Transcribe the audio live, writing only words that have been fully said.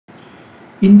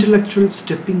intellectual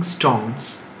stepping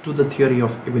stones to the theory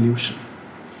of evolution.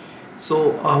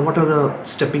 So what are the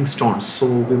stepping stones? So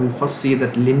we will first see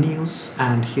that Linnaeus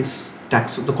and his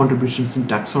the contributions in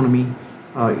taxonomy.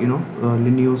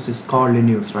 Linnaeus is Carl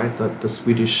Linnaeus, right? The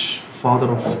Swedish father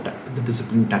of the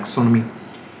discipline taxonomy.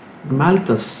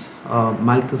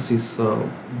 Malthus is a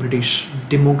British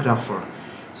demographer.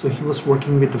 So he was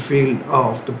working with the field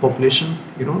of the population,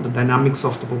 the dynamics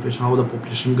of the population, how the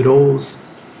population grows,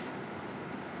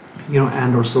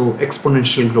 and also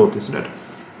exponential growth, isn't it?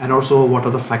 And also what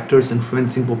are the factors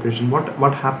influencing population,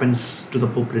 what happens to the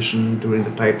population during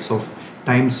the times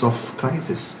of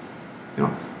crisis.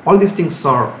 All these things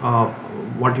are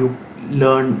what you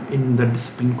learn in the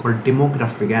discipline called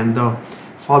demography, and the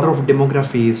father of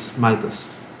demography is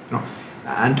Malthus.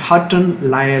 And Hutton,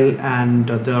 Lyell and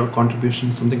their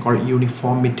contribution, something called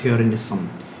uniformitarianism.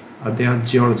 They are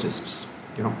geologists,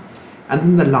 and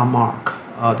then the Lamarck,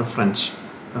 the French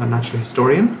natural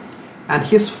historian, and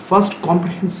his first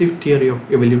comprehensive theory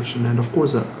of evolution, and of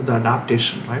course the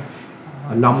adaptation, right?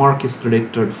 Lamarck is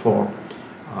credited for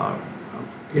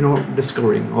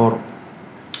discovering or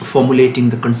formulating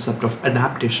the concept of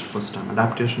adaptation first time.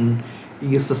 Adaptation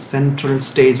is the central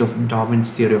stage of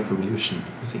Darwin's theory of evolution,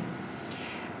 you see.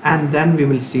 And then we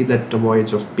will see that the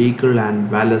voyage of Beagle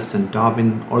and Wallace and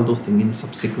Darwin, all those things in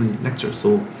subsequent lectures.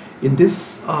 So in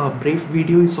this brief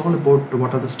video is all about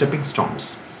what are the stepping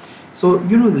stones. So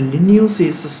Linnaeus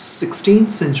is a 16th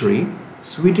century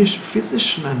Swedish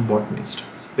physician and botanist.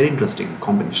 It's a very interesting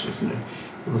combination, isn't it?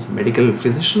 He was a medical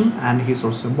physician and he's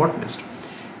also a botanist.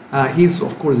 He's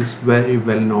of course is very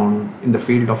well known in the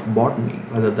field of botany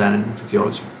rather than in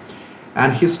physiology.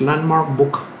 And his landmark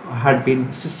book had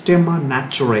been Systema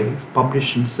Naturae,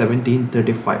 published in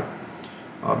 1735.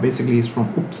 Basically he's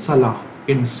from Uppsala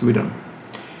in Sweden.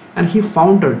 And he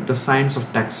founded the science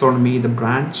of taxonomy, the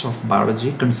branch of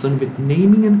biology concerned with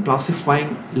naming and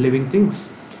classifying living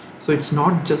things. So it's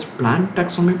not just plant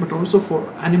taxonomy, but also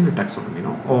for animal taxonomy,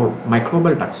 or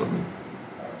microbial taxonomy.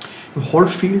 The whole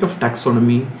field of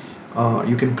taxonomy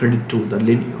you can credit to the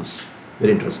Linnaeus.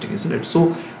 Very interesting, isn't it?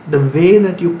 So the way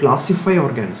that you classify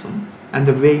organism and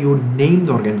the way you name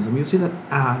the organism, you see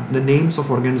that the names of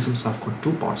organisms have got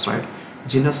two parts, right?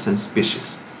 Genus and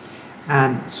species.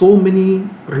 And so many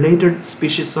related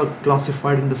species are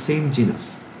classified in the same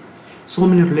genus. So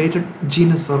many related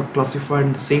genus are classified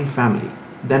in the same family.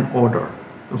 Then order,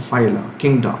 phyla,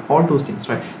 kingdom, all those things,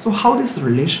 right? So how this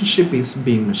relationship is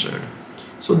being measured?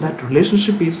 So that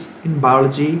relationship is, in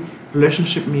biology,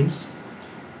 relationship means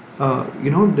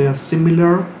they are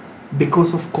similar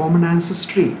because of common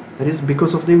ancestry, that is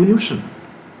because of the evolution.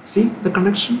 See the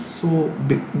connection? So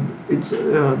it's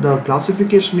the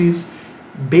classification is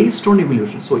based on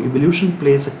evolution. So evolution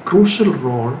plays a crucial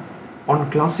role on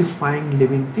classifying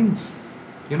living things.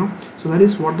 So that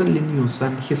is what the Linnaeus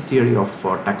and his theory of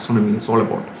taxonomy is all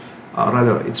about.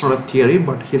 Rather, it's not a theory,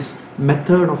 but his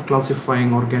method of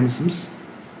classifying organisms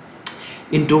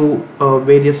into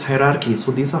various hierarchies.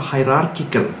 So these are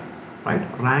hierarchical,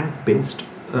 right, rank-based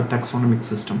taxonomic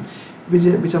system,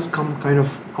 which has come kind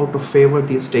of out of favor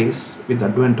these days with the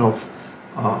advent of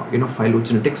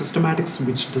phylogenetic systematics,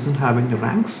 which doesn't have any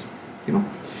ranks.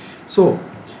 So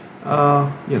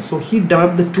so he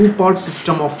developed the two-part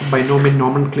system of the binomial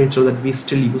nomenclature that we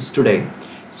still use today.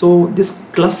 So this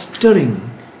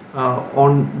clustering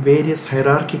on various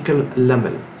hierarchical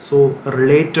level, so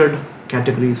related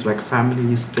categories like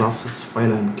families, classes,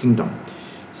 phyla and kingdom.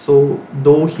 So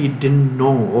though he didn't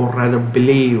know, or rather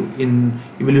believe in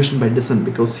evolution by descent,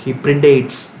 because he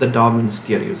predates the Darwin's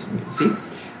theory, you see.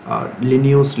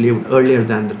 Linnaeus lived earlier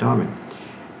than the Darwin.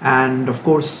 And of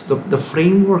course the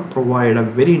framework provided a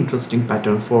very interesting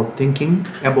pattern for thinking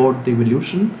about the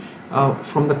evolution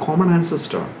from the common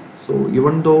ancestor. So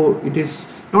even though it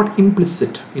is not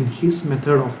implicit in his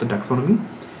method of the taxonomy,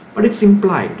 but it's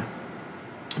implied,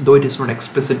 though it is not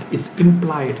explicit, it's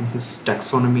implied in his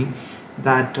taxonomy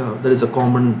that there is a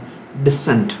common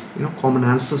descent, common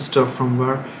ancestor from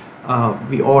where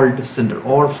we all descended.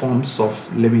 All forms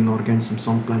of living organisms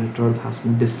on planet Earth has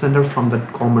been descended from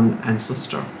that common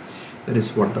ancestor. That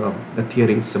is what the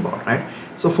theory is about, right?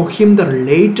 So for him, the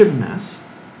relatedness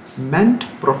meant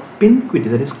propinquity,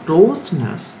 that is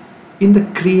closeness in the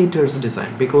creator's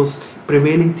design, because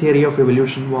prevailing theory of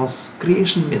evolution was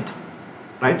creation myth,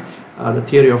 right? The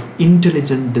theory of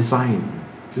intelligent design,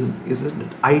 isn't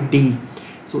it? ID.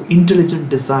 So intelligent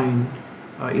design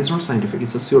is not scientific,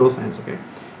 it's a pseudoscience, okay?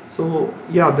 So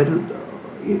yeah, that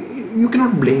you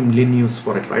cannot blame Linnaeus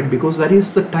for it, right? Because that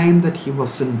is the time that he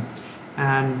was in,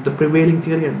 and the prevailing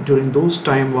theory during those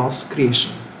time was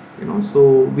creation.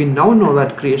 So we now know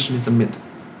that creation is a myth.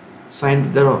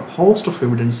 There are a host of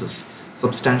evidences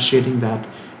substantiating that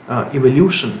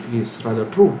evolution is rather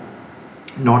true,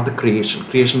 not the creation.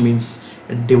 Creation means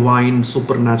a divine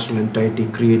supernatural entity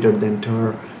created the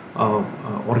entire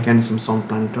organisms on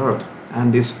planet Earth,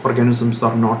 and these organisms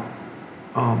are not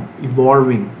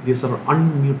evolving. These are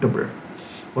unmutable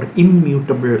or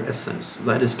immutable essence.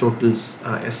 That is Aristotle's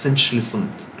essentialism,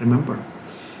 remember,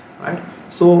 right?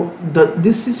 So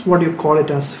this is what you call it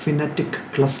as phonetic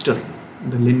clustering.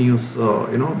 The Linnaeus,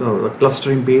 the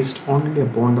clustering based only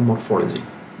upon the morphology,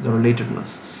 the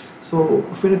relatedness. So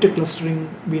phonetic clustering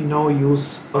we now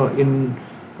use for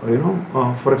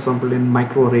example, in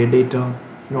microarray data,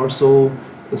 and also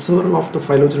several of the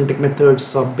phylogenetic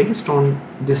methods are based on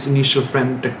this initial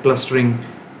phonetic clustering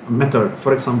method.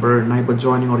 For example, neighbor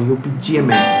joining or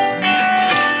UPGMA.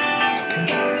 Okay,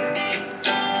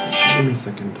 give me a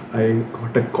second. I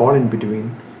got a call in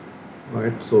between,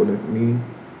 right? So let me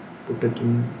put it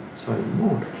in silent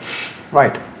mode,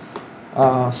 right?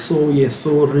 So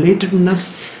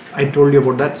relatedness, I told you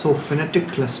about that. So phonetic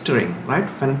clustering, right?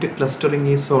 Phonetic clustering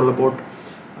is all about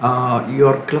you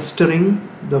are clustering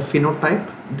the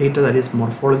phenotype data, that is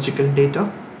morphological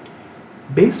data,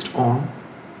 based on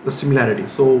the similarity.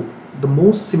 So the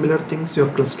most similar things you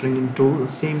are clustering into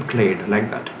the same clade, like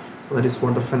that. So that is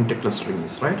what the phonetic clustering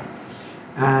is, right?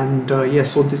 And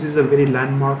so this is a very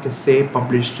landmark essay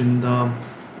published in the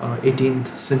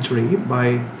 18th century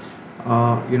by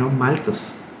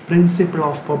Malthus, Principle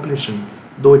of Population,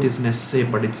 though it is an essay,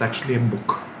 but it's actually a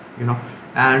book,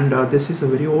 and this is a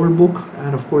very old book,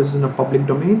 and of course in a public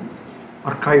domain,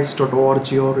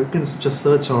 archives.org, or you can just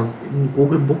search, or in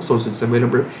Google Books also it's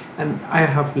available, and I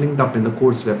have linked up in the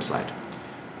course website.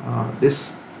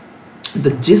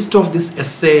 The gist of this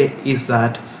essay is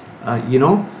that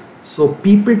so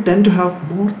people tend to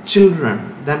have more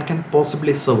children than can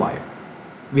possibly survive.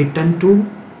 We tend to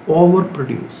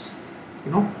overproduce,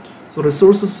 so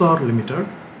resources are limited,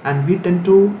 and we tend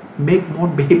to make more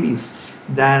babies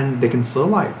than they can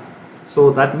survive.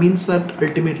 So that means that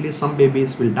ultimately some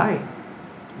babies will die,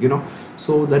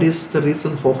 so that is the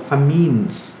reason for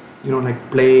famines,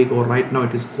 like plague, or right now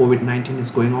it is COVID-19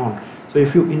 is going on. So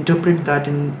if you interpret that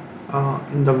in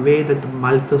the way that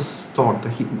Malthus thought,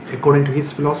 according to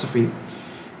his philosophy,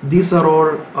 these are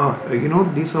all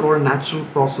natural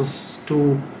process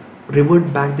to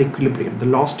revert back the equilibrium, the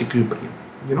lost equilibrium,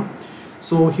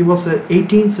 So he was an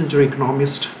 18th century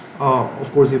economist.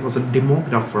 Of course, he was a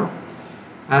demographer,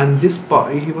 and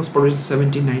he was published in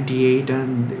 1798,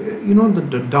 and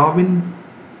the Darwin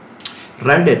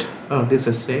read it, this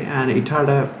essay, and it had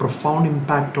a profound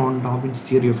impact on Darwin's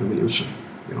theory of evolution.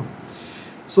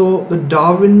 So the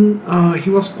Darwin, he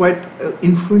was quite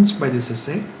influenced by this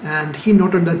essay, and he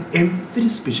noted that every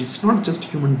species, not just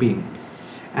human being,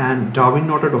 and Darwin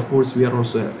noted, of course, we are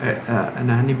also an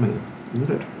animal, isn't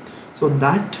it? So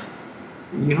that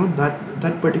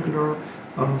that particular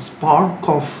spark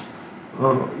of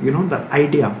that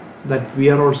idea that we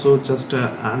are also just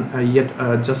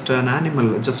just an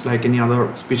animal, just like any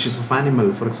other species of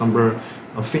animal. For example,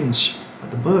 a finch,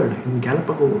 the bird in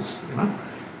Galapagos.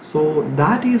 So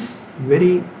that is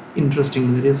very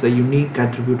interesting. That is a unique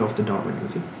attribute of the Darwin, you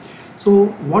see. So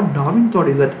what Darwin thought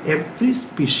is that every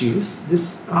species,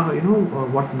 this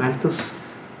what Malthus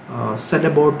said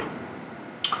about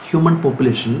human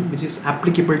population, which is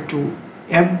applicable to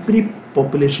every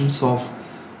populations of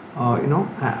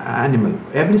animal,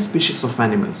 every species of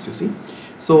animals, you see.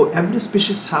 So every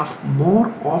species have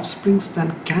more offsprings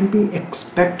than can be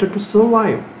expected to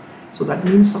survive. So that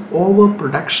means the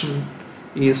overproduction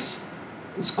is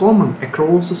common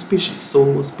across the species.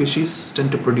 So species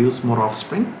tend to produce more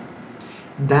offspring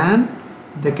than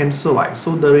they can survive.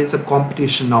 So there is a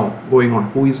competition now going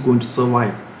on, who is going to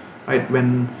survive, right?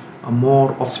 When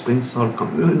more offsprings are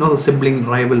coming, the sibling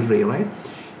rivalry, right?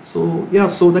 So yeah,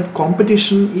 so that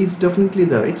competition is definitely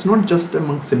there. It's not just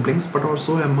among siblings, but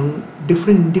also among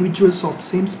different individuals of the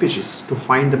same species to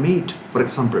find the mate, for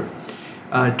example,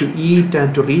 to eat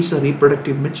and to reach the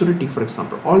reproductive maturity, for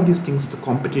example. All these things, the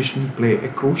competition play a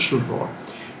crucial role.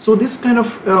 So this kind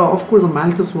of course,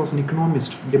 Malthus was an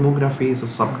economist. Demography is a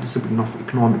subdiscipline of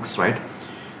economics, right?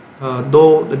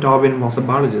 Though the Darwin was a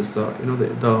biologist,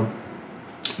 the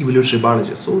evolutionary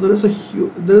biologist. So there is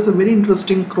a very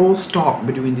interesting cross talk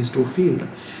between these two fields,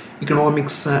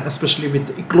 economics, especially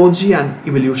with ecology and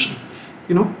evolution.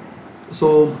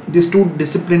 So these two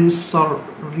disciplines are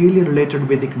really related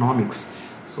with economics.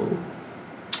 So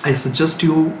I suggest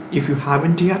you, if you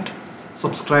haven't yet,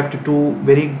 subscribe to two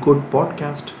very good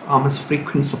podcasts. I'm a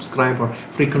frequent subscriber,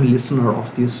 frequent listener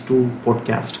of these two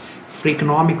podcasts,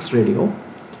 Freakonomics Radio,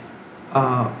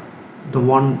 the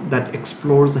one that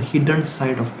explores the hidden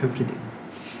side of everything.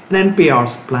 And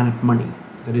NPR's Planet Money,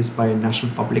 that is by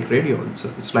National Public Radio.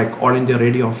 It's like All India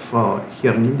Radio of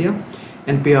here in India.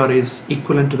 NPR is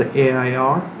equivalent to the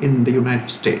AIR in the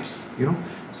United States,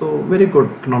 So very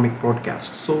good economic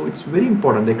broadcast. So it's very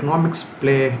important. The economics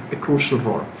play a crucial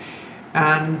role.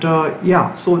 And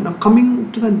so now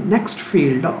coming to the next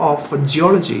field of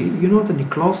geology, the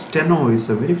Nicolas Steno is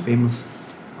a very famous,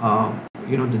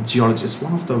 the geologist,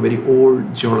 one of the very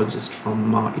old geologists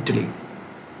from Italy.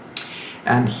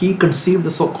 And he conceived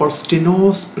the so-called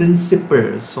Steno's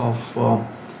principles of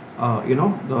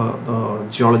the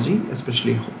geology,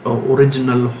 especially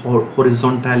original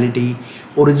horizontality.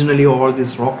 Originally, all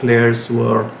these rock layers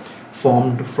were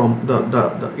formed from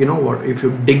if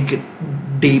you dig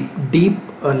deep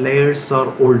layers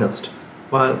are oldest,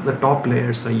 while the top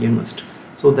layers are youngest.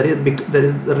 So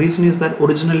the reason is that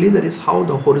originally that is how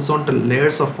the horizontal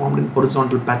layers are formed in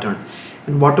horizontal pattern,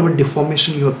 and whatever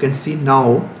deformation you can see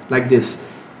now like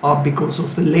this are because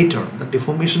of the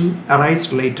deformation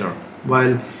arised later,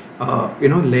 while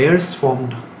layers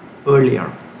formed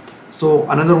earlier. So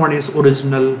another one is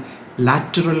original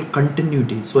lateral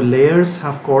continuity. So layers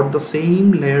have got the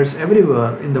same layers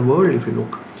everywhere in the world. If you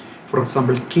look, for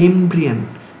example, Cambrian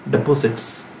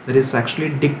deposits, that is actually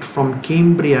digged from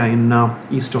Cambria in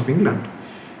east of England,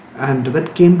 and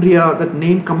that Cambria, that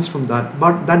name comes from that.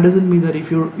 But that doesn't mean that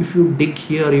if you dig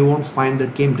here you won't find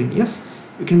that Cambrian. Yes,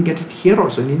 you can get it here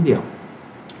also in India,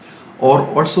 or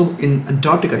also in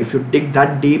Antarctica. If you dig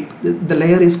that deep, the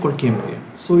layer is called Cambrian.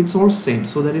 So it's all same.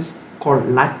 So that is called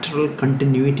lateral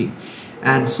continuity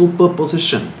and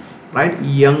superposition, right?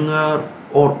 Younger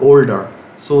or older.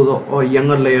 So the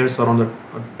younger layers are on the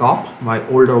top, while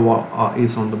older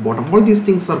is on the bottom. All these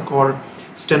things are called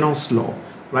Steno's law,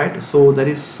 right? So that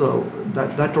is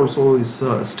that also is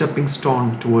a stepping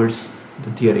stone towards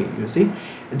the theory. You see,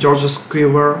 Georges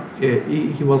Cuvier,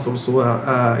 he was also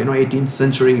a 18th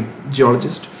century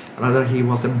geologist. Rather, he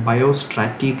was a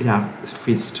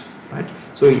biostratigraphist, right?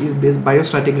 So his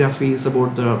biostratigraphy is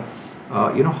about the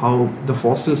how the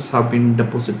fossils have been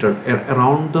deposited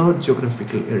around the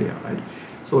geographical area, right?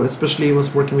 So especially he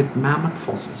was working with mammoth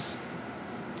fossils,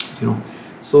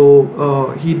 So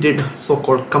he did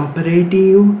so-called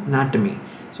comparative anatomy.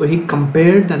 So he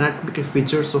compared the anatomical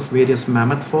features of various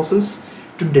mammoth fossils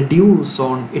to deduce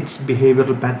on its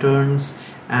behavioral patterns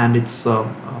and its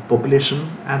population,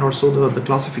 and also the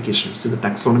classification, the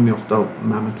taxonomy of the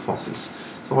mammoth fossils.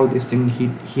 So all these things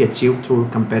he achieved through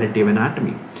comparative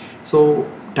anatomy. So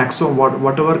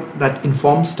whatever that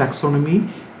informs taxonomy,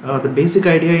 the basic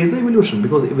idea is evolution,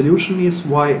 because evolution is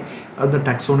why the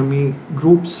taxonomy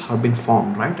groups have been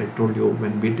formed, right? I told you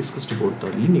when we discussed about the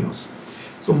lineages.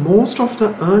 So most of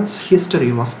the Earth's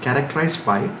history was characterized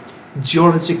by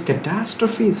geologic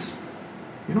catastrophes,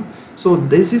 So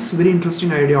this is very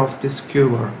interesting idea of this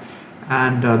Cuvier,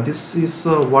 and this is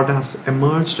what has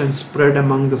emerged and spread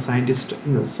among the scientists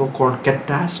in the so-called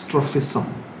catastrophism.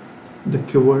 The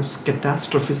Cuvier's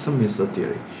catastrophism is the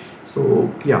theory.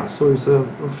 So yeah, so it's a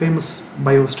famous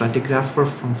biostratigrapher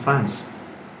from France.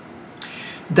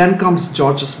 Then comes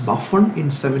Georges Buffon in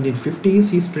 1750s.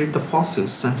 He studied the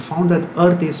fossils and found that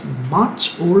Earth is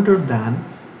much older than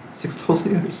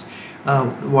 6,000 years.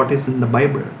 What is in the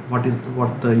Bible? What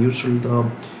the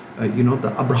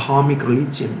Abrahamic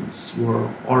religions were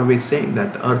always saying,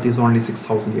 that Earth is only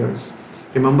 6,000 years.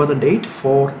 Remember the date?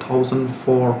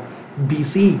 4004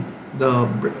 BC. The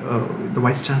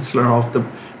Vice Chancellor of the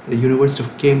University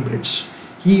of Cambridge,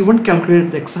 he even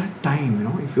calculated the exact time.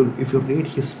 If you read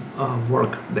his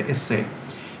work, the essay,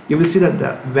 you will see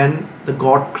that when the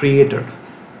God created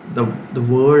the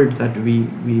world that we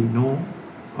know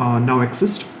now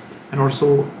exists, and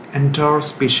also entire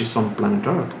species on planet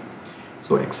Earth.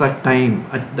 So exact time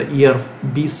at the year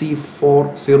BC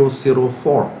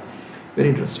 4004. Very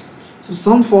interesting. So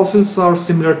some fossils are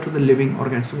similar to the living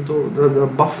organism. So the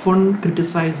Buffon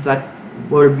criticized that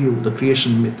worldview, the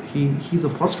creation myth. He's the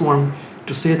first one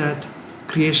to say that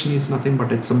creation is nothing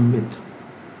but it's a myth.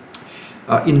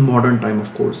 In modern time,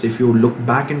 of course, if you look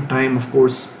back in time, of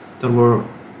course,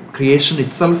 creation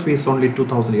itself is only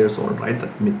 2,000 years old, right?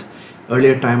 That myth.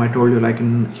 Earlier time, I told you, like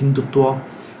in Hindutva,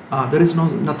 there is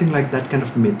nothing like that kind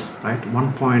of myth, right?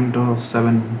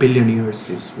 1.7 billion years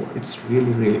it's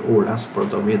really old as per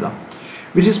the Veda,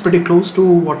 which is pretty close to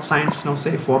what science now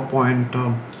say.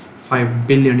 4.5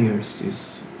 billion years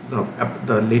is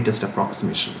the latest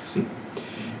approximation, you see.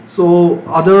 So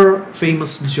other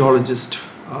famous geologists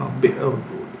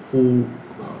who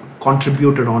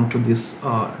contributed on to this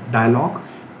dialogue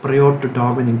prior to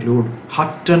Darwin include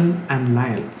Hutton and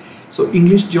Lyell. So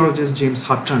English geologist James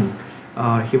Hutton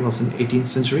he was in 18th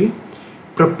century,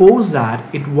 proposed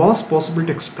that it was possible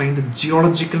to explain the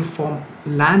geological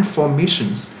land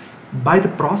formations by the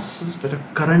processes that are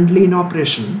currently in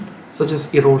operation, such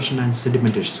as erosion and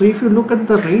sedimentation. So if you look at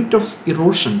the rate of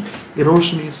erosion,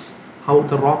 erosion is how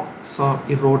the rocks are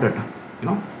eroded, you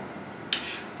know.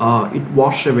 It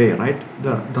wash away, right,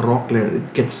 the rock layer,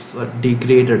 it gets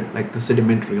degraded like the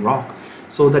sedimentary rock.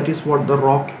 So that is what the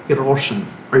rock erosion,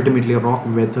 ultimately rock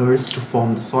weathers to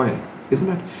form the soil, isn't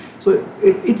it? So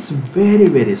it's very,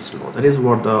 very slow. That is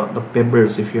what the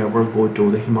pebbles, if you ever go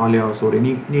to the Himalayas or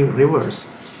any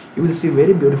rivers, you will see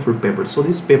very beautiful pebbles. So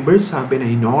these pebbles have been an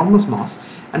enormous mass,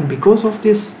 and because of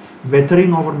this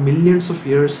weathering over millions of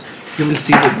years, you will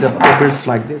see that the pebbles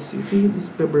like this. You see this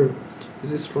pebble,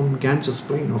 this is from Ganges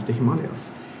plain of the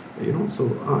Himalayas, you know. So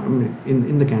I mean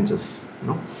in the Ganges, you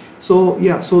know. So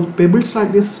yeah, so pebbles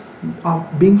like this are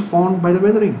being formed by the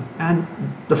weathering, and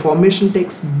the formation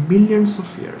takes millions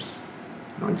of years.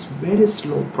 You know, it's very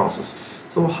slow process.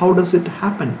 So how does it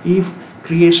happen? If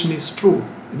creation is true,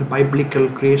 the biblical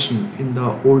creation in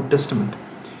the Old Testament,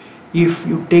 if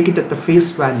you take it at the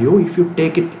face value, if you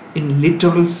take it in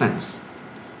literal sense,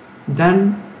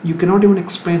 then you cannot even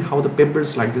explain how the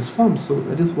pebbles like this form. So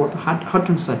that is what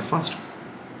Hutton said first.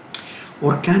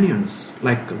 Or canyons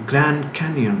like Grand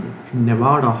Canyon in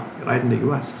Nevada, right in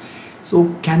the US.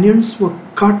 So canyons were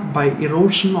cut by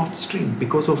erosion of the stream,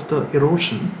 because of the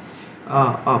erosion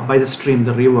by the stream,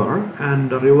 the river, and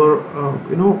the river,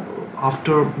 you know,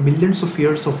 after millions of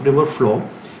years of river flow,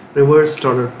 rivers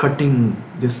started cutting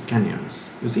these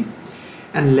canyons, you see,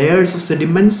 and layers of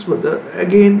sediments were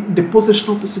again deposition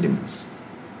of the sediments,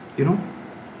 you know.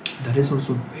 That is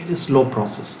also very slow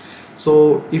process.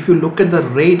 So if you look at the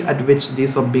rate at which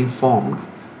these are being formed,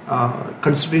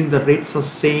 considering the rates are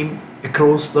same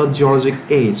across the geologic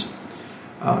age,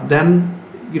 then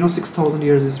you know 6,000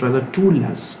 years is rather too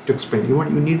less to explain. You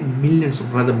need millions, or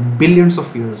rather billions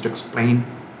of years to explain,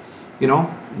 you know,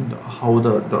 how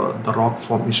the rock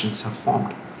formations have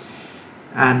formed.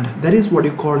 And that is what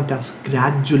you call it as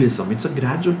gradualism. It's a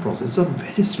gradual process. It's a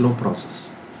very slow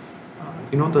process.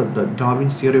 You know, the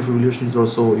Darwin's theory of evolution is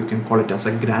also, you can call it as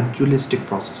a gradualistic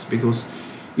process, because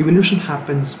evolution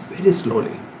happens very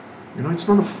slowly. You know, it's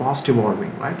not a fast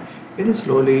evolving, right? Very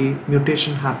slowly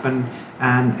mutation happen,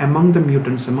 and among the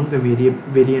mutants, among the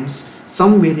variants,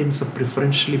 some variants are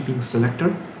preferentially being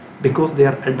selected because they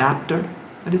are adapted.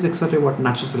 That is exactly what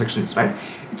natural selection is, right?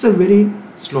 It's a very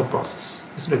slow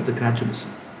process, isn't it, the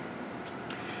gradualism.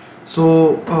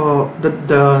 So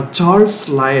the Charles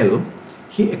Lyell,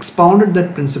 he expounded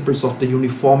that principles of the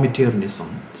uniformitarianism.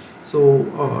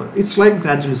 So it's like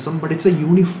gradualism, but it's a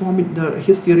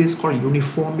his theory is called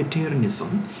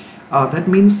uniformitarianism. That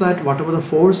means that whatever the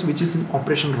force which is in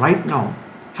operation right now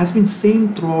has been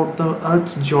same throughout the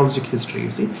Earth's geologic history.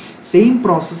 You see, same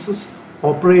processes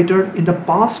operated in the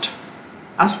past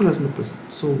as well as in the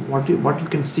present. So what you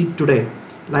can see today,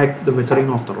 like the weathering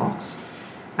of the rocks,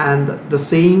 and the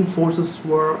same forces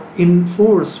were in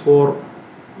force for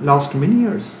last many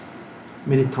years,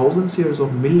 many thousands years,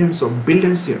 or millions or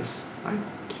billions years, right?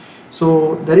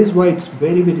 So that is why it's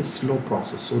very, very slow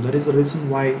process. So that is the reason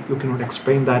why you cannot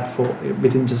explain that for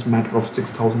within just matter of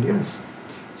 6,000 years.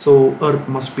 So Earth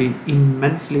must be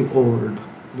immensely old,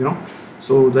 you know.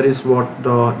 So that is what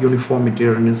the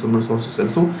uniformitarianism is also said.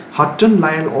 So Hutton,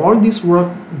 Lyell, all this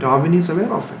work Darwin is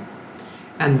aware of it,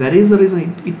 and that is the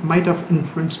reason it might have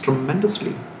influenced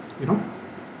tremendously, you know.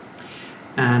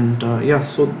 And yeah,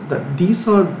 so these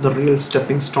are the real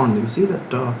stepping stone. You see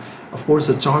that of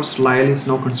course Charles Lyell is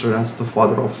now considered as the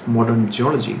father of modern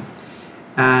geology,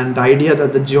 and the idea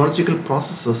that the geological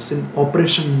processes in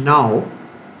operation now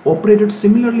operated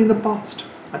similarly in the past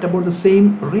at about the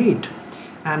same rate,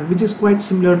 and which is quite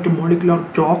similar to molecular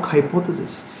clock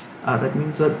hypothesis. That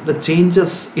means that the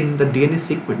changes in the DNA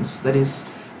sequence that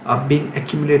is being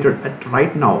accumulated at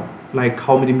right now, like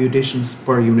how many mutations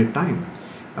per unit time,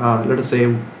 let us say,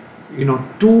 you know,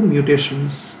 2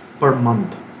 mutations per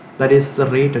month. That is the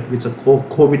rate at which a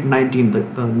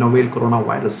COVID-19, the novel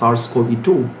coronavirus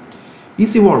SARS-CoV-2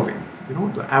 is evolving. You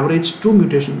know, the average 2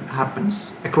 mutation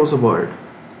happens across the world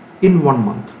in 1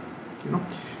 month, you know.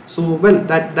 So well,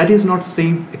 that is not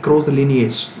same across the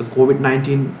lineage. The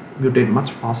COVID-19 mutate much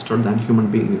faster than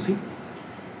human being, you see,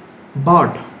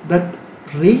 but that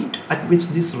rate at which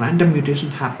this random mutation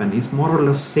happen is more or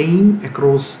less same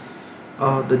across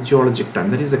the geologic time.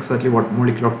 That is exactly what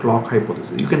molecular clock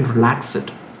hypothesis. You can relax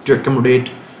it to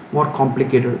accommodate more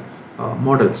complicated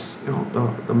models, you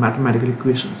know, the mathematical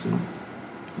equations, you know,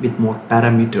 with more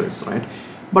parameters, right?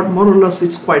 But more or less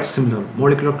it's quite similar.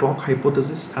 Molecular clock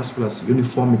hypothesis as well as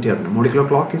uniformitarianism. Molecular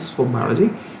clock is for biology,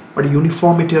 but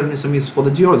uniformitarianism is for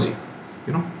the geology,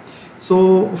 you know.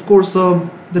 So of course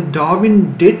the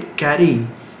Darwin did carry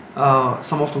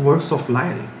some of the works of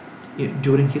Lyell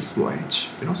during his voyage,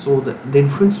 you know, so the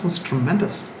influence was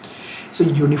tremendous. So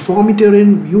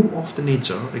uniformitarian view of the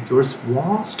nature requires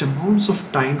vast amounts of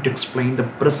time to explain the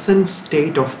present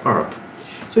state of Earth.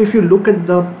 So if you look at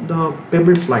the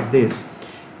pebbles like this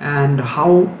and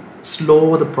how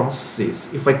slow the process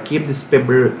is, if I keep this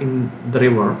pebble in the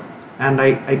river and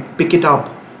I pick it up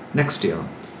next year,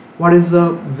 what is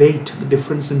the weight, the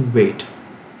difference in weight?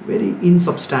 Very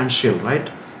insubstantial, right?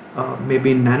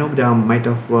 Maybe nanogram might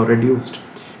have reduced.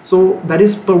 So that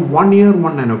is per 1 year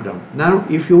 1 nanogram. Now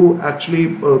if you actually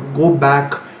go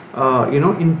back you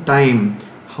know, in time,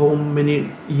 how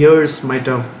many years might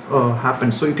have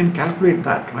happened, so you can calculate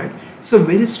that, right? It's a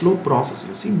very slow process,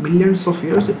 you see, millions of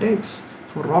years it takes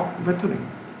for rock weathering,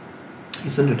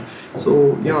 isn't it?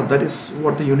 So yeah, that is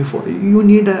what the uniform, you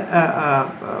need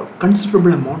a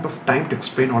considerable amount of time to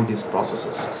explain all these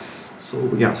processes.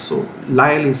 So yeah, so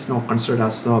Lyell is now considered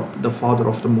as the father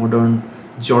of the modern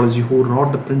geology, who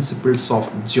wrote the principles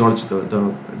of geology,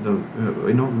 the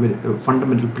you know,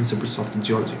 fundamental principles of the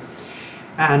geology.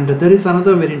 And there is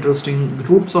another very interesting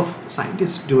groups of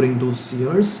scientists during those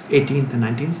years, 18th and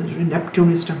 19th century,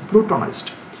 Neptunist and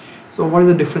Plutonist. So what is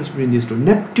the difference between these two?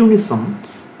 Neptunism,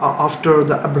 after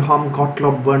the Abraham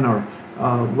Gottlob Werner,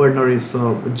 Werner is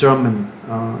a German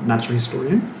natural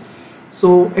historian.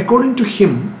 So according to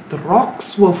him, the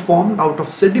rocks were formed out of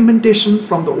sedimentation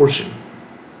from the ocean.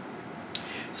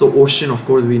 So ocean, of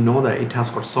course, we know that it has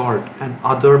got salt and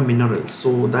other minerals.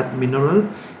 So that mineral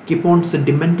keep on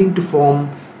sedimenting to form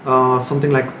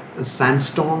something like a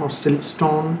sandstone or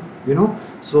siltstone, you know.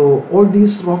 So all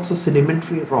these rocks are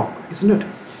sedimentary rock, isn't it?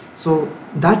 So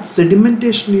that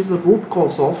sedimentation is the root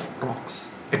cause of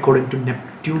rocks, according to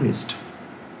Neptunist,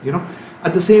 you know.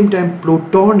 At the same time,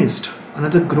 Plutonist,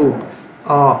 another group,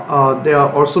 they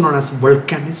are also known as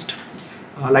volcanist,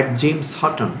 like James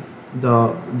Hutton,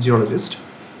 the geologist.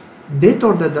 They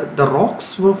thought that the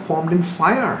rocks were formed in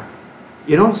fire,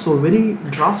 you know. So very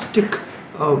drastic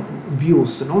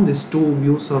views, you know. These two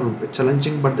views are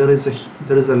challenging, but there is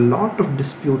a lot of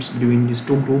disputes between these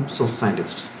two groups of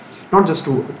scientists. Not just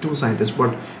two scientists,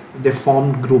 but they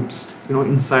formed groups, you know,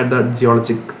 inside the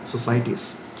geologic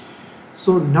societies.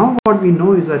 So now what we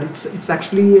know is that it's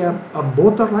actually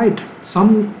both are right.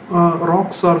 Some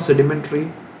rocks are sedimentary,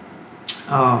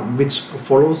 which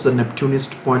follows the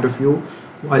Neptunist point of view,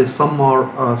 while some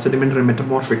are sedimentary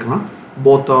metamorphic.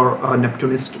 Both are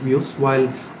Neptunist views,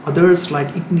 while others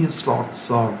like igneous rocks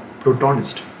are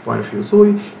Plutonist point of view. So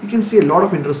you can see a lot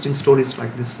of interesting stories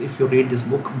like this if you read this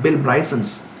book, Bill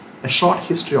Bryson's A Short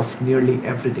History of Nearly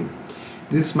Everything.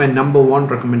 This is my #1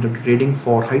 recommended reading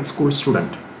for high school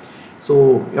student.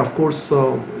 So of course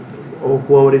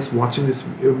whoever is watching this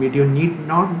video need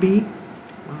not be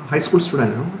high school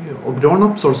student, you know, or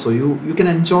grown-ups also. You can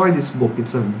enjoy this book.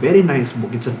 It's a very nice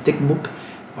book. It's a thick book,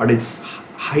 but it's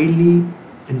highly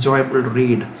enjoyable to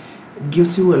read. It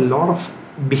gives you a lot of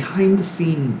behind the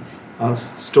scene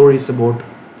stories about,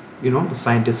 you know, the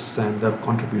scientists and their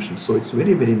contributions. So it's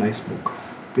very, very nice book.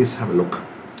 Please have a look.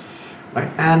 Right,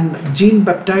 and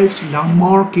Jean-Baptiste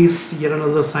Lamarck is yet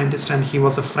another scientist, and he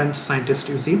was a French scientist,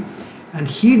 you see, and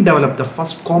he developed the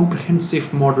first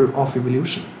comprehensive model of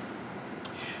evolution.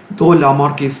 Though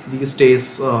Lamarck is these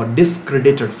days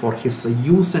discredited for his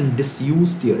use and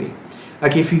disuse theory.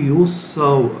 Like if you use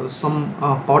some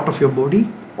part of your body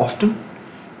often,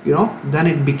 you know, then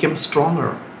it becomes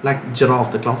stronger. Like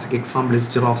giraffe, the classic example is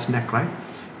giraffe's neck, right?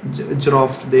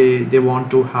 Giraffe, they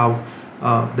want to have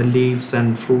the leaves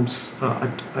and fruits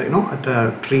at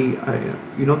a tree,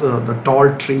 you know, the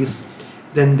tall trees.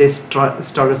 Then they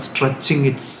started stretching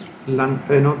its lung,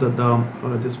 you know,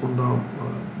 the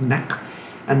neck,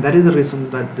 and that is the reason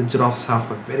that the giraffes have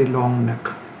a very long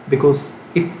neck, because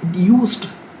it used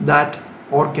that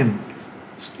organ,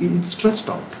 it stretched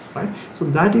out, right? So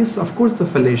that is of course the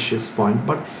fallacious point,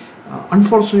 but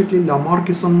unfortunately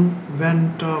Lamarckism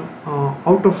went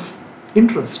out of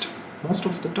interest most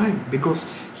of the time,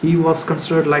 because he was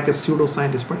considered like a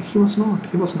pseudoscientist, but he was not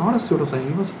a pseudoscientist.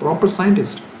 He was a proper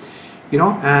scientist, you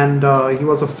know, and he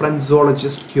was a French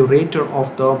zoologist, curator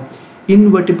of the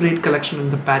invertebrate collection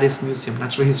in the Paris Museum,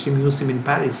 Natural History Museum in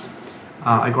Paris.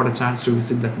 I got a chance to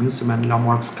visit that museum and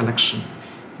Lamarck's collection,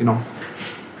 you know,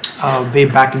 way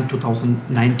back in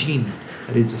 2019,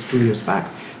 that is just 2 years back.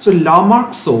 So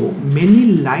Lamarck saw many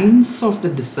lines of the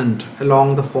descent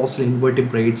along the fossil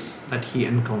invertebrates that he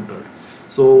encountered.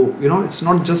 So, you know, it's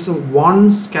not just a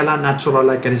one scala natura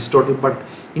like Aristotle, but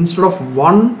instead of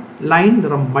one line,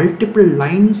 there are multiple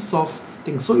lines of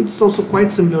thing. So it's also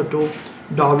quite similar to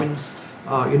Darwin's,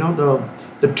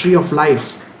 the tree of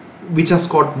life, which has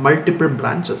got multiple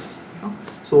branches.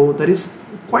 So that is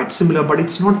quite similar, but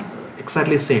it's not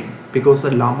exactly same, because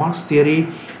the Lamarck's theory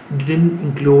didn't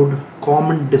include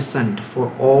common descent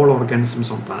for all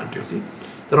organisms on planet. You see,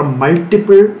 there are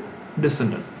multiple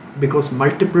descendants because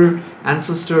multiple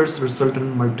ancestors result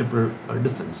in multiple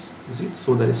descendants. You see,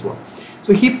 so that is what.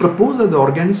 So he proposed that the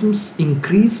organisms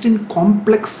increased in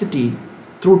complexity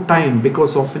through time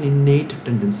because of an innate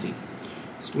tendency.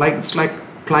 It's like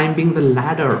climbing the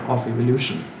ladder of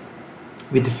evolution,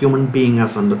 with the human being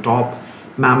as on the top,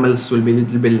 mammals will be a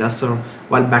little bit lesser,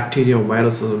 while bacteria or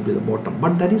viruses will be the bottom.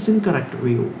 But that is incorrect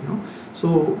view.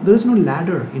 So there is no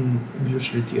ladder in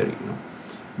evolutionary theory.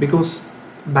 Because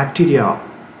bacteria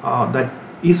that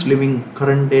is living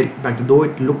current day bacteria, though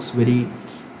it looks very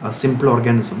simple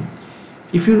organism,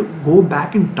 if you go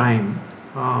back in time,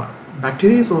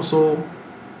 bacteria is also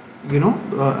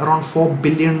around 4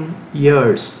 billion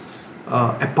years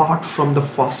apart from the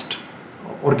first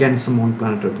organism on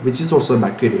planet Earth, which is also a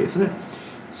bacteria, isn't it?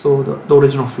 So the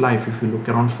origin of life, if you look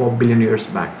around 4 billion years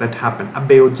back, that happened,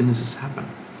 abiogenesis happened.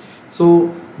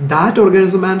 So that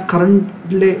organism and current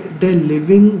day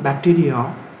living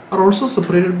bacteria are also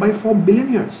separated by 4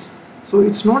 billion years. So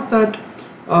it's not that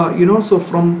so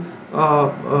from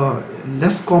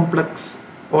less complex,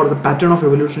 or the pattern of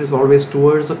evolution is always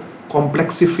towards a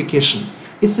complexification.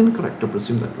 It's incorrect to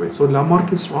presume that way. So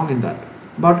Lamarck is wrong in that,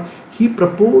 but he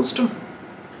proposed the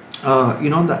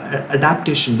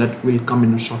adaptation that will come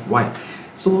in a short while.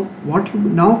 So what you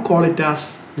now call it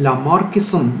as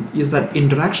Lamarckism is that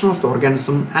interaction of the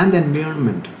organism and the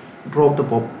environment drove the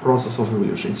process of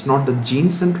evolution. It's not the gene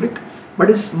centric, but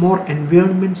it's more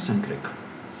environment centric.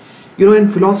 In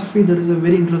philosophy there is a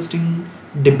very interesting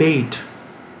debate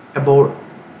about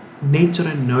nature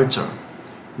and nurture.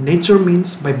 Nature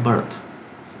means by birth.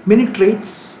 Many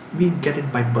traits we get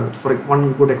it by birth. For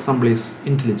one good example is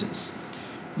intelligence.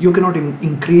 You cannot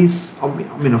increase,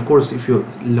 of course, if you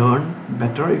learn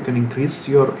better, you can increase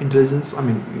your intelligence.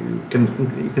 You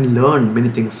can learn many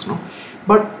things,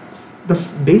 but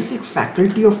the basic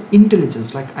faculty of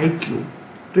intelligence, like IQ,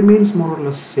 remains more or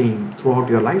less same throughout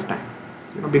your lifetime,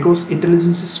 because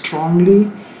intelligence is strongly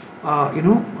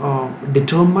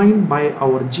determined by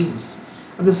our genes.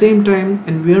 At the same time,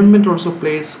 environment also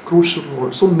plays crucial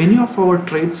role. So many of our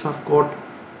traits have got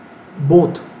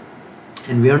both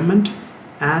environment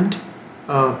and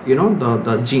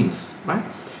the genes, right?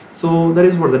 So that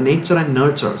is what the nature and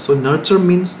nurture. So nurture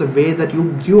means the way that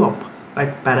you grew up,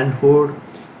 like parenthood.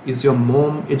 Is your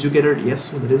mom educated? Yes.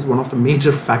 So that is one of the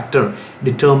major factor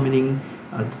determining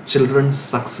the children's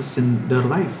success in their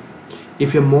life.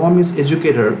 If your mom is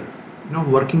educated,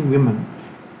 working women,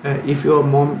 if your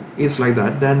mom is like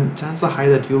that, then chances are high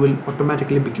that you will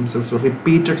automatically become successful.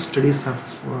 Repeated studies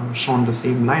have shown the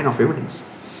same line of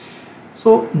evidence.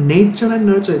 So nature and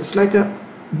nurture, it's like a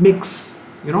mix,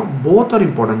 both are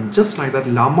important. Just like that,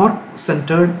 Lamarck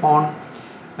centered on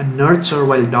a nurture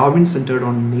while Darwin centered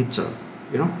on nature,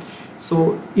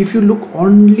 So if you look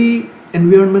only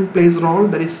environment plays a role,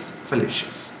 that is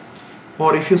fallacious.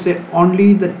 Or if you say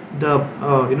only that the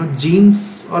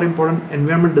genes are important,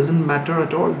 environment doesn't matter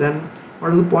at all, then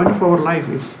what is the point of our life?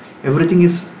 If everything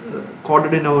is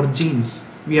coded in our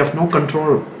genes, we have no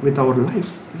control with our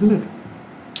life, isn't it?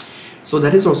 So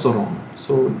that is also wrong.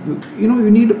 So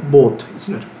you need both,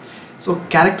 isn't it? So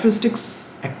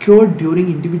characteristics occurred during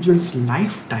individual's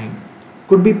lifetime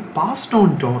could be passed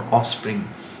on to our offspring.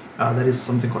 There is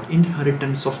something called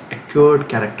inheritance of acquired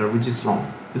character, which is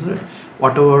wrong, isn't it?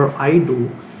 Whatever I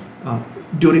do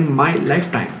during my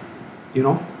lifetime,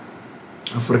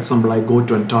 for example, I go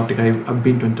to Antarctica. I've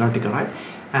been to Antarctica, right?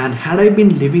 And had I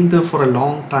been living there for a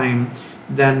long time,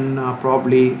 then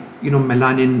probably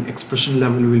melanin expression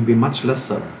level will be much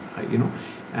lesser,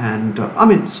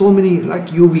 and so many, like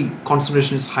UV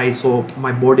concentration is high, so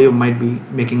my body might be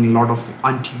making a lot of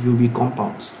anti-UV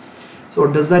compounds. So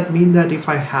does that mean that if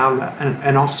I have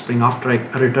an offspring after I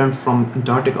return from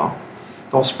Antarctica,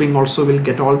 the offspring also will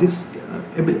get all these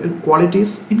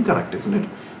qualities? Incorrect, isn't it?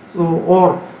 So,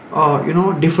 or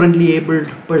differently abled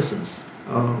persons,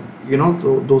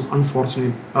 those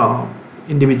unfortunate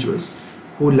individuals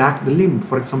who lack the limb,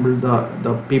 for example,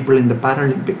 the people in the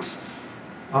Paralympics,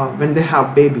 when they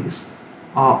have babies,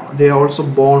 they are also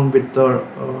born with the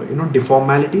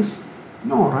deformalities?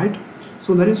 No, right?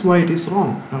 So that is why it is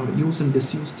wrong. Use and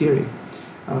disuse theory.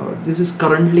 This is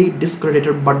currently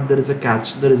discredited, but there is a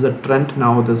catch. There is a trend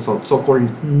now, the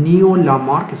so-called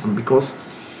neo-Lamarckism, because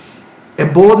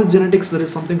above the genetics there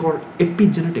is something called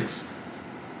epigenetics.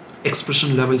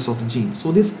 expression levels of the genes.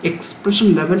 So these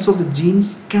expression levels of the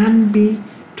genes can be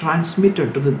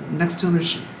transmitted to the next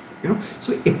generation.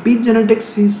 So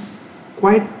epigenetics is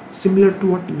quite similar to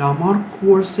what Lamarck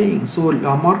was saying. So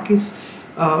Lamarck is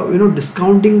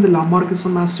discounting the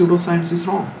Lamarckism as pseudoscience is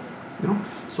wrong.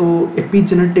 So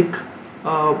epigenetic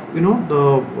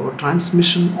the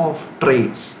transmission of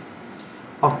traits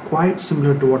are quite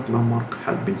similar to what Lamarck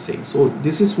had been saying. So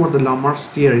this is what the Lamarck's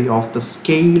theory of the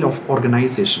scale of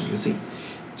organization, you see,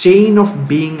 chain of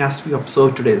being as we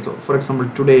observe today. So for example,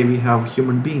 today we have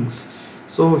human beings.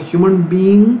 So human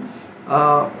being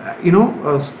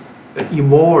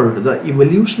evolved. The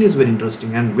evolution is very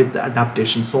interesting, and with the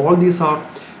adaptation. So all these are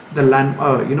the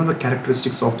the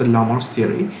characteristics of the Lamarck's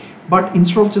theory. But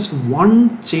instead of just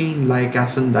one chain, like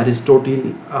as in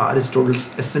Aristotle's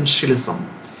essentialism,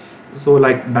 so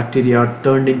like bacteria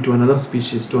turned into another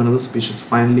species,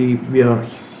 finally we are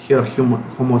here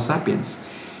Homo sapiens.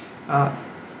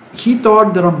 He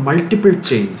thought there are multiple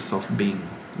chains of being,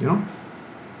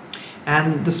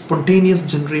 and the spontaneous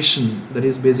generation, that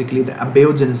is basically the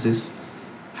abiogenesis,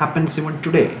 happens even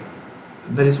today.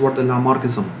 That is what the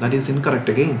Lamarckism, that is incorrect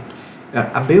again.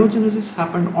 Abiogenesis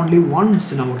happened only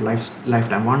once in our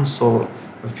lifetime, once or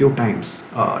a few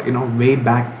times, way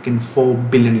back in 4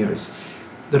 billion years.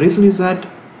 The reason is that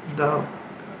the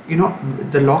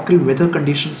local weather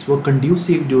conditions were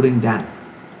conducive during then,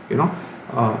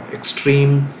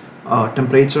 extreme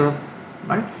temperature,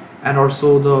 right? And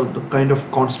also the kind of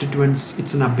constituents,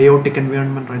 it's an abiotic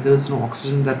environment, right? There is no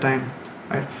oxygen that time,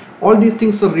 right? All these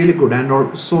things are really good. And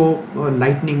also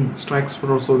lightning strikes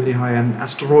were also very high, and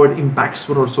asteroid impacts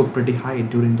were also pretty high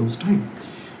during those times.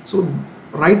 So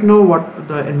right now, what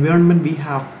the environment we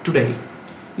have today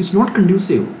is not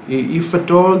conducive. If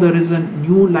at all there is a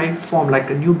new life form,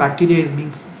 like a new bacteria is being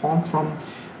formed from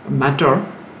matter,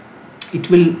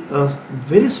 it will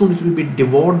very soon it will be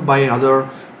devoured by other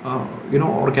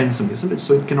organism, isn't it?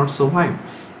 So it cannot survive.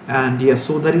 And yes,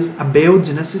 so there is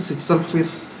abiogenesis itself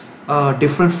is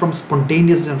different from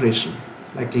spontaneous generation.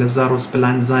 Like Lazzaro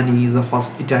Spallanzani is the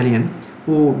first Italian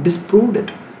who disproved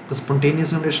it. The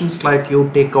spontaneous generation is like you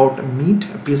take out a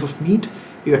piece of meat,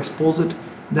 you expose it,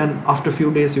 then after a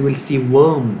few days you will see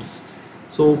worms.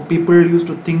 So people used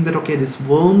to think that, okay, these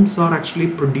worms are actually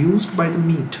produced by the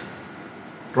meat.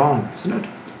 Wrong, isn't it?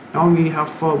 Now we have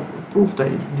proof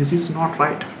that this is not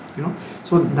right.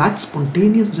 So that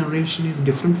spontaneous generation is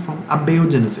different from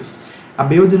abiogenesis.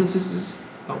 Abiogenesis is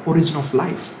origin of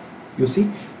life, you see,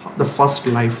 the first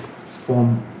life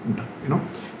formed,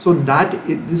 so that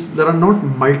there are not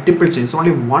multiple chains,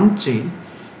 only one chain.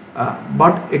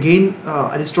 But again,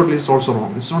 Aristotle is also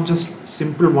wrong. It's not just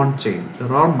simple one chain,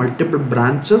 there are multiple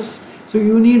branches. So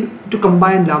you need to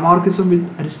combine Lamarckism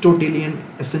with Aristotelian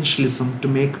essentialism to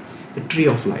make the tree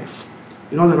of life.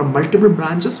 There are multiple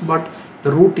branches, but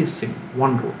the root is same,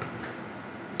 one root.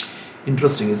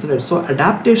 Interesting, isn't it? So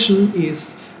adaptation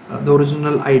is the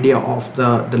original idea of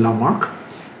the Lamarck.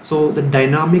 So the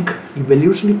dynamic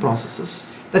evolutionary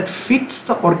processes that fits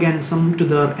the organism to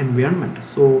their environment.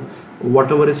 So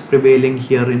whatever is prevailing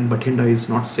here in Bathinda is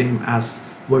not same as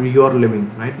where you are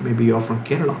living, right? Maybe you are from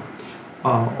Kerala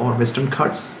or Western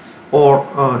Ghats or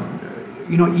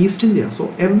East India.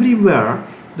 So everywhere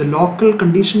the local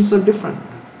conditions are different,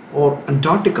 or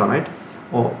Antarctica, right?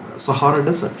 Or Sahara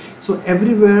Desert. So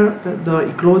everywhere the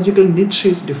ecological niche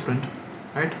is different,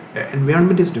 right?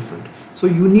 Environment is different. So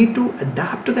you need to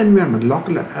adapt to the environment,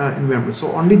 local environment.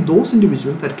 So only those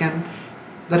individuals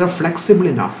that are flexible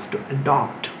enough to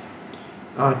adopt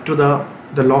to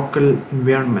the local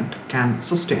environment can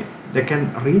sustain. They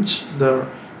can reach the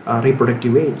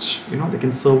reproductive age. They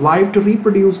can survive to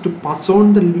reproduce, to pass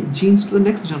on the genes to the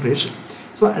next generation.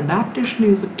 So adaptation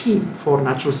is the key for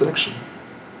natural selection,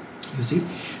 you see.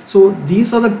 So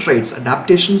these are the traits.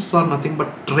 Adaptations are nothing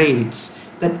but traits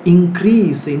that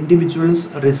increase the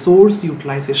individual's resource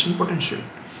utilization potential,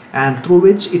 and through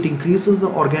which it increases the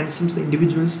organism's, the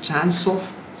individual's chance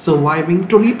of surviving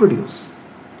to reproduce.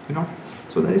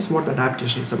 So that is what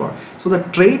adaptation is about. So the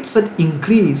traits that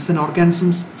increase an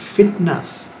organism's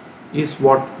fitness is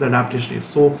what the adaptation is.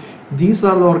 So these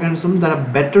are the organisms that are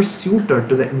better suited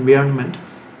to the environment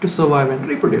to survive and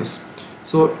reproduce.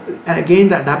 So, and again,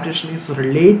 the adaptation is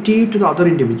relative to the other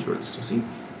individuals, you see.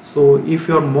 So if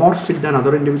you are more fit than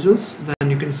other individuals,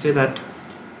 then you can say that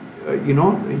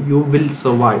you will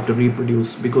survive to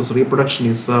reproduce, because reproduction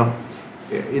is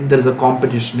there is a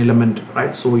competition element,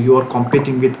 right? So you are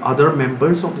competing with other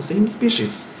members of the same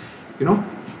species,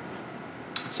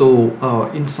 So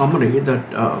in summary, that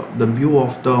the view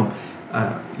of the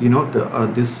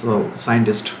this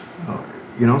scientist,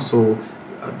 so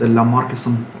the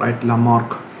Lamarckism, right?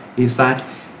 Lamarck is that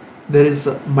there is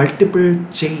multiple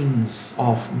chains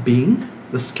of being,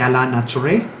 the scala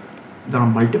naturae. There are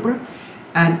multiple,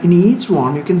 and in each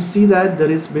one you can see that there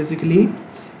is basically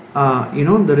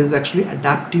there is actually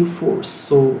adaptive force.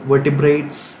 So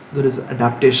vertebrates, there is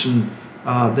adaptation,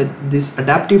 that this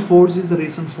adaptive force is the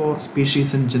reason for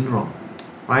species in general,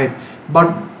 right?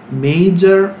 But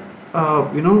major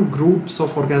groups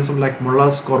of organisms like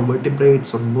mollusks or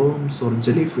vertebrates or worms or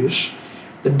jellyfish,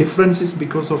 the difference is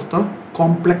because of the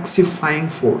complexifying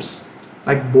force,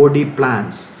 like body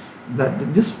plants,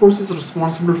 that this force is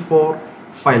responsible for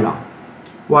phyla,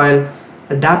 while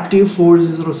adaptive force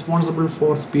is responsible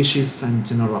for species and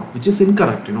genera, which is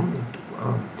incorrect.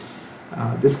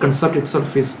 This concept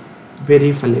itself is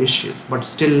very fallacious, but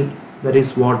still that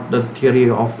is what the theory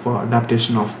of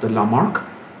adaptation of the Lamarck.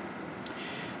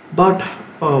 But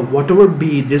whatever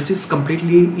be, this is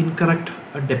completely incorrect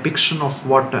depiction of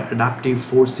what adaptive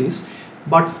force is,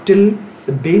 but still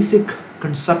the basic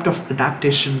concept of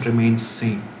adaptation remains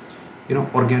same.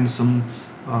 Organism,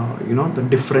 the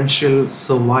differential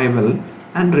survival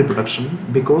and reproduction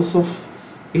because of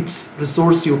its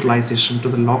resource utilization to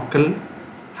the local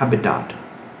habitat.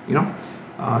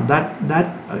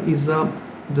 That is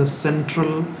the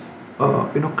central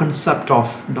concept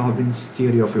of Darwin's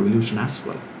theory of evolution as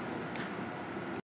well.